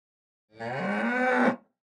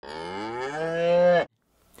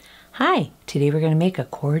Hi, today we're going to make a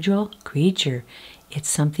cordial creature. It's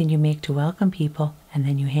something you make to welcome people, and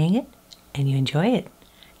then you hang it and you enjoy it.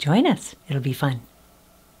 Join us, it'll be fun.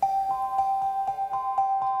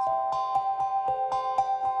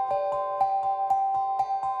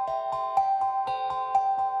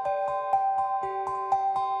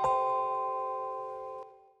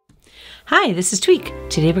 Hi, this is Tweek.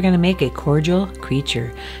 Today we're going to make a cordial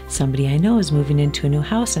creature. Somebody I know is moving into a new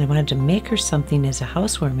house and I wanted to make her something as a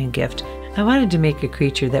housewarming gift. I wanted to make a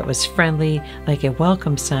creature that was friendly, like a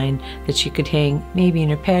welcome sign that she could hang maybe in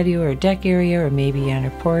her patio or deck area or maybe on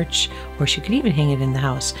her porch, or she could even hang it in the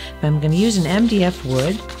house. But I'm going to use an MDF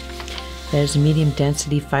wood. That is a medium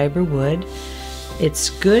density fiber wood. It's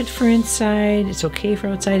good for inside. It's okay for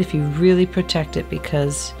outside if you really protect it,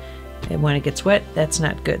 because when it gets wet, that's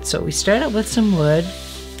not good. So we start out with some wood,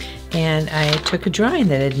 and I took a drawing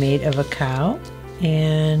that I'd made of a cow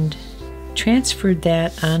and transferred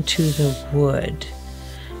that onto the wood.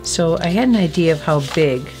 So I had an idea of how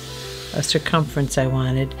big a circumference I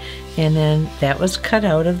wanted, and then that was cut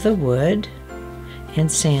out of the wood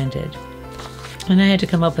and sanded. And I had to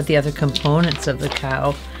come up with the other components of the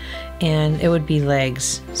cow, and it would be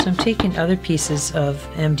legs. So I'm taking other pieces of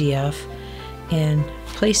MDF and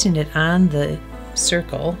placing it on the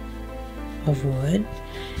circle of wood,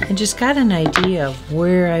 and just got an idea of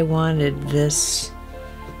where I wanted this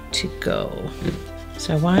to go.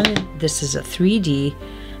 So I wanted this as a 3D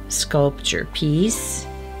sculpture piece.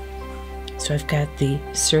 So I've got the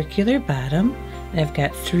circular bottom, and I've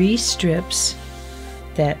got 3 strips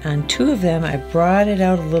that on 2 of them I brought it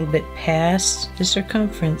out a little bit past the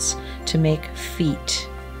circumference to make feet.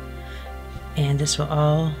 And this will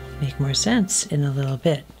all make more sense in a little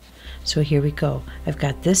bit. So here we go. I've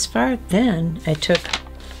got this far. Then I took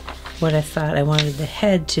what I thought I wanted the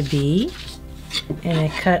head to be, and I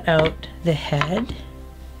cut out the head,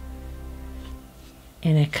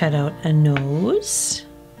 and I cut out a nose,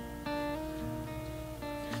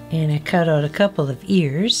 and I cut out a couple of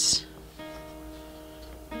ears,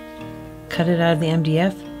 cut it out of the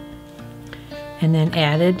MDF, and then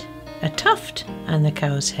added a tuft on the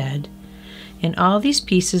cow's head. And all these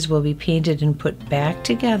pieces will be painted and put back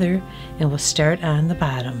together, and we'll start on the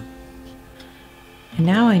bottom. And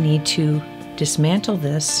now I need to dismantle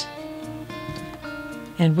this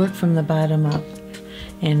and work from the bottom up.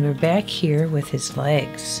 And we're back here with his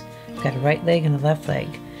legs. I've got a right leg and a left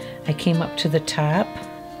leg. I came up to the top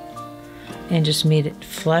and just made it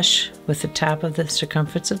flush with the top of the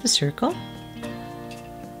circumference of the circle.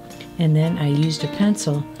 And then I used a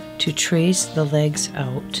pencil to trace the legs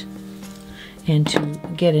out. And to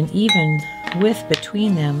get an even width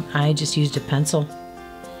between them, I just used a pencil.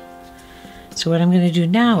 So what I'm going to do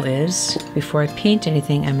now is, before I paint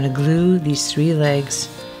anything, I'm going to glue these 3 legs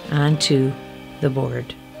onto the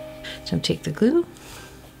board. So I'll take the glue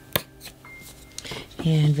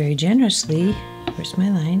and very generously, where's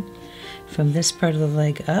my line, from this part of the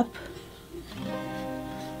leg up,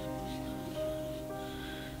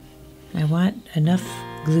 I want enough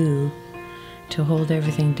glue to hold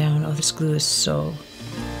everything down. Oh, this glue is so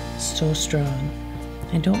strong.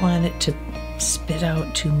 I don't want it to spit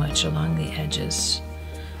out too much along the edges,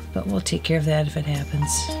 but we'll take care of that if it happens.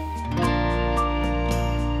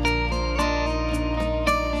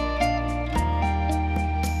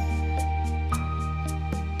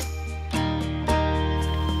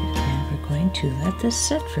 And we're going to let this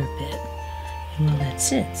set for a bit, and while that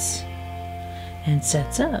sits and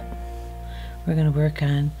sets up, we're going to work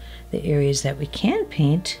on the areas that we can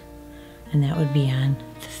paint, and that would be on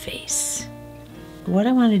the face. What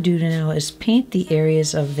I want to do now is paint the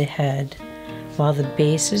areas of the head while the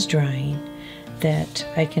base is drying that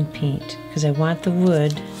I can paint, because I want the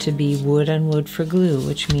wood to be wood on wood for glue,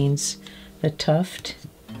 which means the tuft,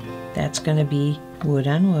 that's going to be wood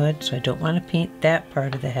on wood, so I don't want to paint that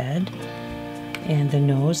part of the head. And the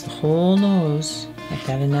nose, the whole nose, I've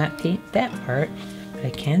got to not paint that part. I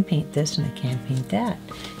can paint this and I can paint that.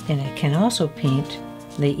 And I can also paint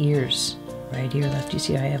the ears, right ear, left. You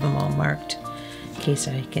see I have them all marked in case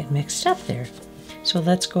I get mixed up there. So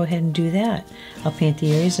let's go ahead and do that. I'll paint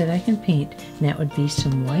the areas that I can paint, and that would be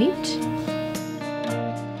some white.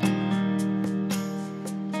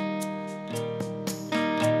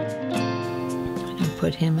 I'm going to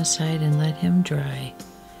put him aside and let him dry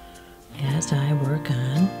as I work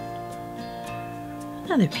on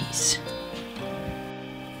another piece.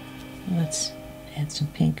 Let's add some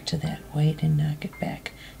pink to that white and knock it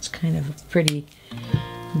back. It's kind of a pretty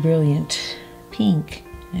brilliant pink.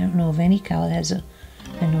 I don't know of any cow that has a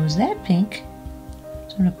nose that pink.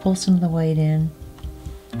 So I'm going to pull some of the white in.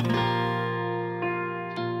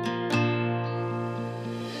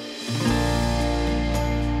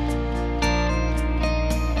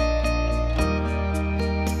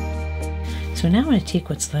 So now I'm going to take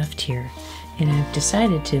what's left here, and I've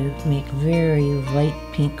decided to make very light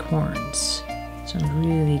pink horns. So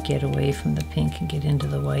really get away from the pink and get into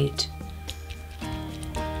the white.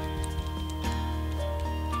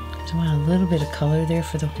 So I want a little bit of color there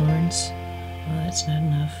for the horns. Well, that's not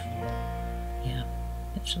enough. Yeah,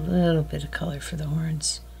 there's a little bit of color for the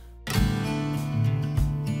horns.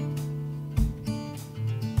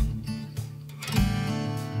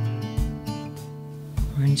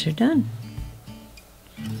 Horns are done.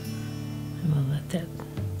 And we'll let that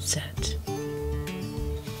set.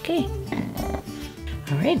 Okay.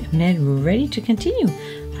 All right, I'm ready to continue.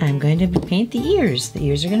 I'm going to paint the ears. The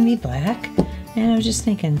ears are going to be black. And I was just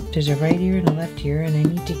thinking, there's a right ear and a left ear, and I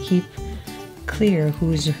need to keep clear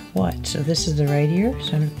who's what. So this is the right ear,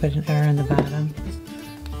 so I'm going to put an R on the bottom.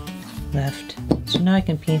 Left. So now I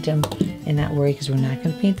can paint them and not worry, because we're not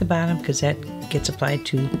going to paint the bottom because that gets applied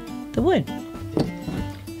to the wood.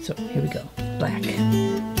 So here we go. Black.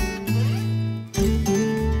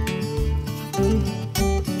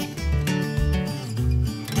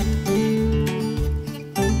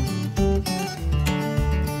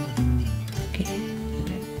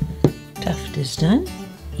 Is done,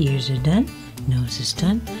 ears are done, nose is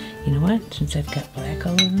done. You know what? Since I've got black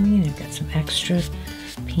all over me and I've got some extra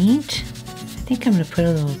paint, I think I'm going to put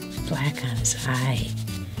a little black on his eye.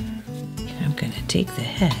 I'm going to take the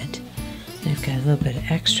head, and I've got a little bit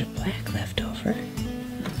of extra black left over.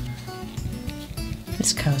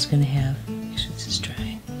 This cow's going to have, make sure this is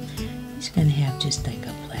dry, he's going to have just like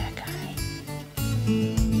a black eye.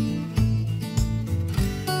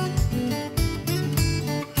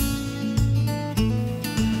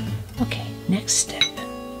 Next step,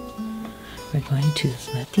 we're going to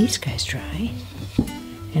let these guys dry,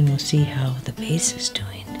 and we'll see how the base is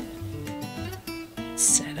doing. It's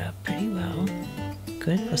set up pretty well.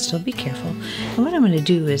 Good, I'll still be careful. And what I'm going to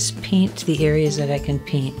do is paint the areas that I can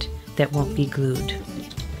paint that won't be glued.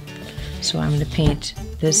 So I'm going to paint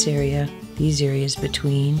this area, these areas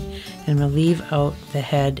between, and I'm going to leave out the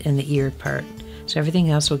head and the ear part. So everything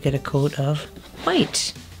else will get a coat of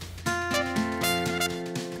white.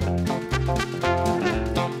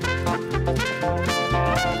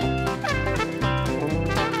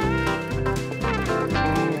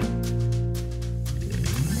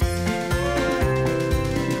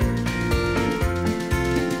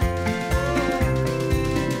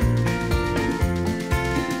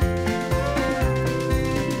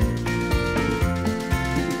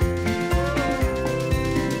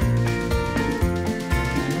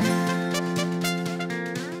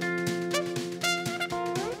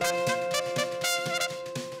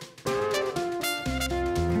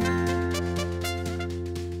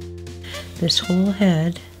 This whole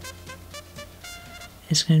head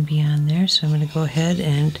is going to be on there, so I'm going to go ahead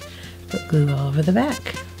and put glue all over the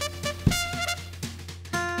back.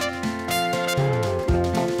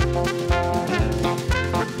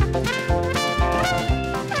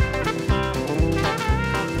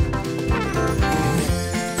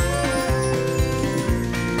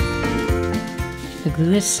 The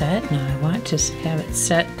glue is set. Now I want to have it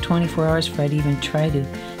set 24 hours before I'd even try to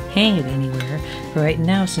hang it anywhere. But right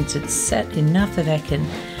now, since it's set enough that I can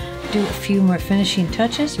do a few more finishing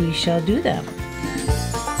touches, we shall do them.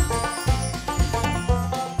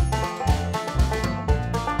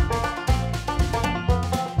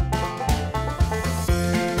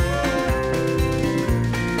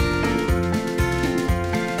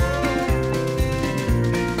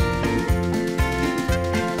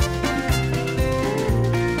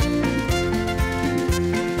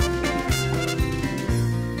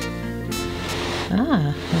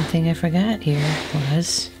 One thing I forgot here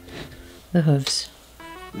was the hooves.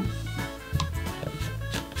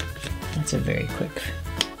 That's a very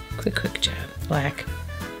quick job. Black.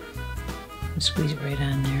 And squeeze it right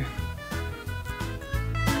on there.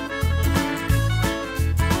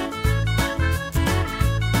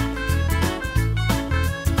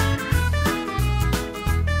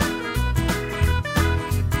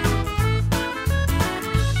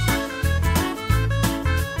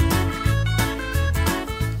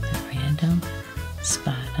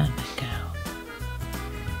 Spot on the cow.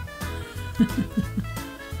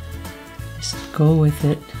 Just go with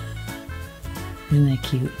it. Isn't that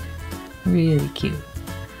cute? Really cute.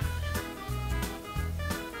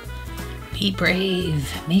 Be brave.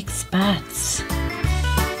 Make spots.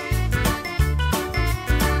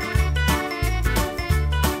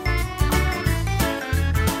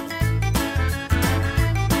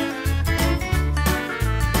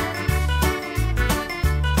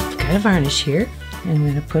 I've got a varnish here. I'm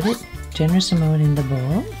going to put it generous amount in the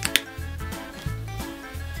bowl.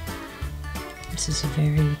 This is a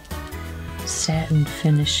very satin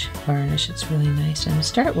finish varnish. It's really nice. I'm going to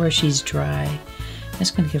start where she's dry. I'm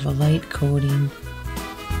just going to give a light coating.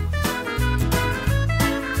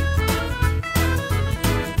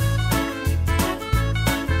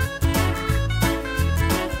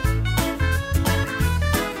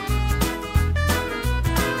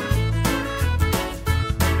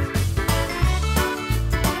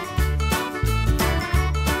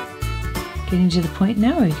 Getting to the point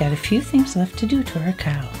now where we've got a few things left to do to our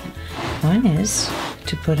cow. One is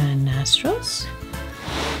to put on nostrils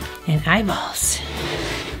and eyeballs.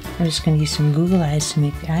 I'm just going to use some Google eyes to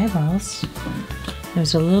make the eyeballs.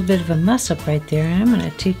 There's a little bit of a mess up right there, and I'm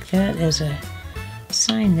going to take that as a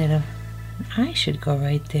sign that an eye should go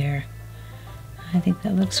right there. I think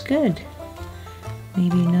that looks good.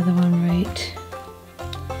 Maybe another one right.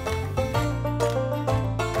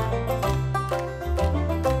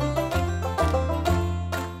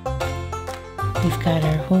 We've got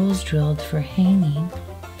our holes drilled for hanging,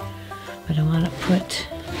 but I want to put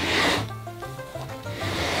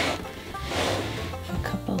a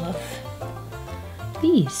couple of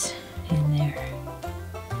these in there.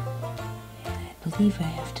 And I believe I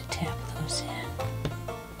have to tap those in.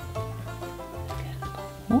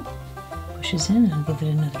 Oh, pushes in, and I'll give it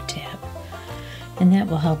another tap. And that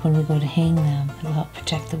will help when we go to hang them. It'll help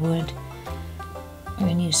protect the wood. We're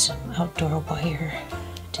going to use some outdoor wire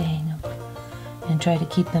to hang them. And try to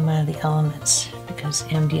keep them out of the elements, because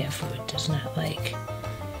MDF wood does not like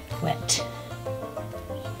wet. So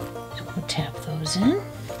we'll tap those in.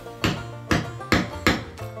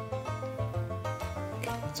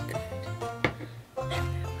 Okay, that's good.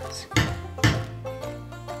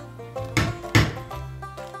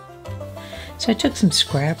 So I took some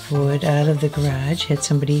scrap wood out of the garage, had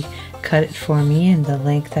somebody cut it for me in the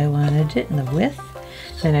length I wanted it and the width.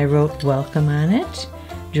 Then I wrote welcome on it.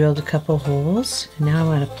 Drilled a couple holes, and now I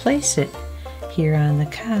want to place it here on the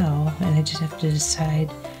cow, and I just have to decide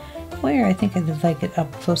where. I think I'd like it up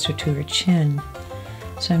closer to her chin.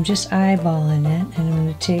 So I'm just eyeballing it, and I'm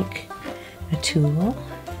going to take a tool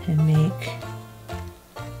and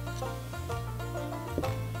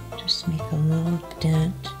just make a little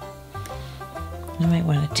dent. I might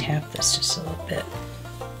want to tap this just a little bit,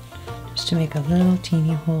 just to make a little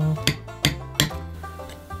teeny hole.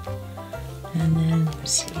 And then,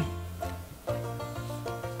 let's see.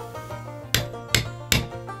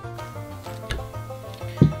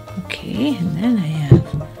 Okay, and then I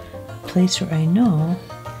have a place where I know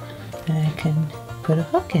that I can put a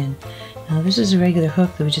hook in. Now this is a regular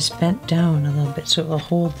hook that we just bent down a little bit so it will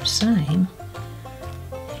hold the sign.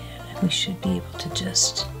 And we should be able to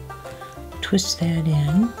just twist that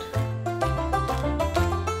in.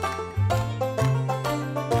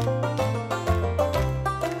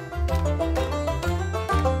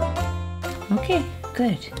 Okay,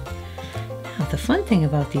 good. Now the fun thing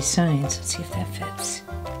about these signs, let's see if that fits,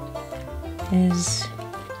 is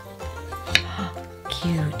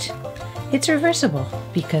cute. It's reversible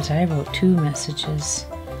because I wrote two messages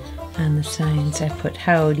on the signs. I put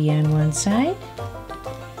howdy on one side,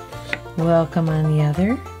 welcome on the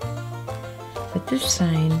other. But this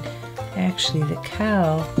sign, actually the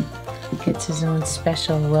cow gets his own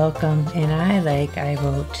special welcome, and I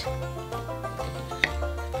wrote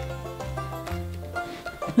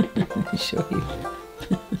let me show you.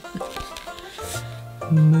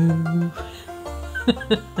 Moo.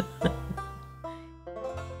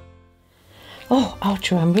 Oh,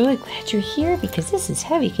 outro, I'm really glad you're here because this is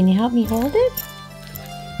heavy. Can you help me hold it?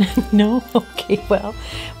 No? Okay, well,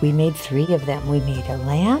 we made 3 of them. We made a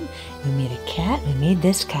lamb, we made a cat, and we made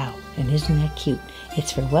this cow. And isn't that cute?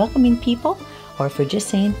 It's for welcoming people or for just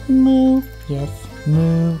saying moo. Yes,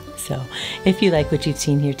 moo. So, if you like what you've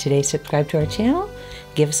seen here today, subscribe to our channel,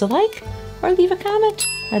 give us a like, or leave a comment.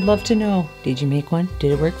 I'd love to know. Did you make one?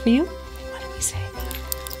 Did it work for you? What did we say?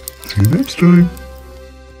 See you next time.